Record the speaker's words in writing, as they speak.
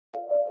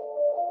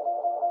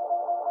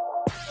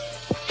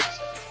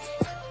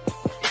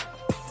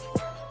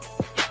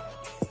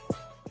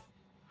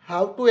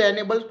How to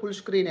enable full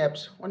screen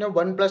apps on your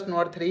OnePlus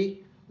Nord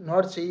 3,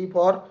 Nord CE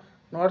for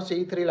Nord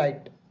CE3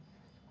 Lite.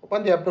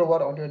 Open the app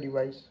drawer on your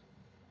device.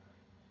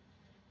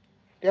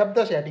 Tap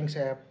the settings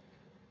app.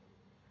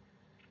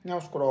 Now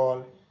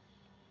scroll.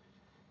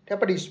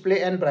 Tap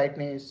display and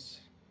brightness.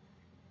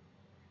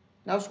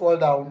 Now scroll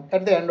down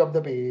at the end of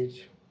the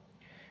page.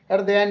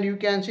 At the end you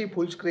can see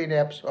full screen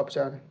apps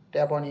option.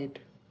 Tap on it.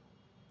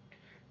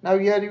 Now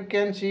here you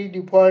can see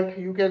default.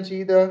 You can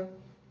see the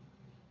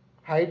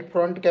hide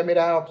front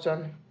camera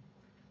option.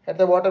 At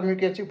the bottom you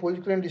can see full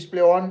screen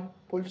display on,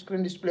 full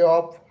screen display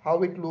off,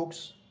 how it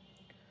looks.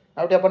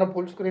 Now tap on a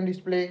full screen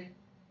display.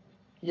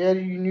 Here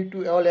you need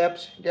to all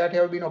apps that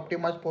have been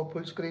optimized for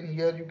full screen.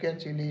 Here you can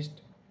see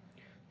list.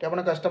 Tap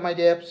on customize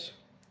apps.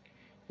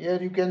 Here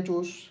you can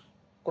choose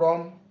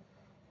Chrome.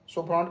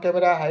 So front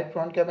camera, hide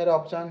front camera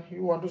option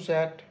you want to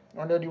set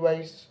on your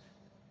device.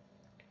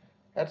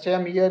 At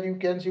same here you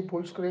can see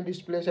full screen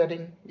display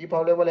setting if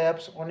available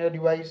apps on your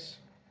device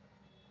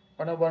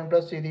on a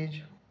OnePlus series.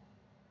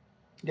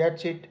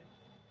 That's it.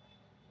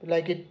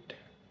 Like it,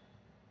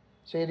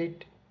 share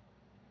it.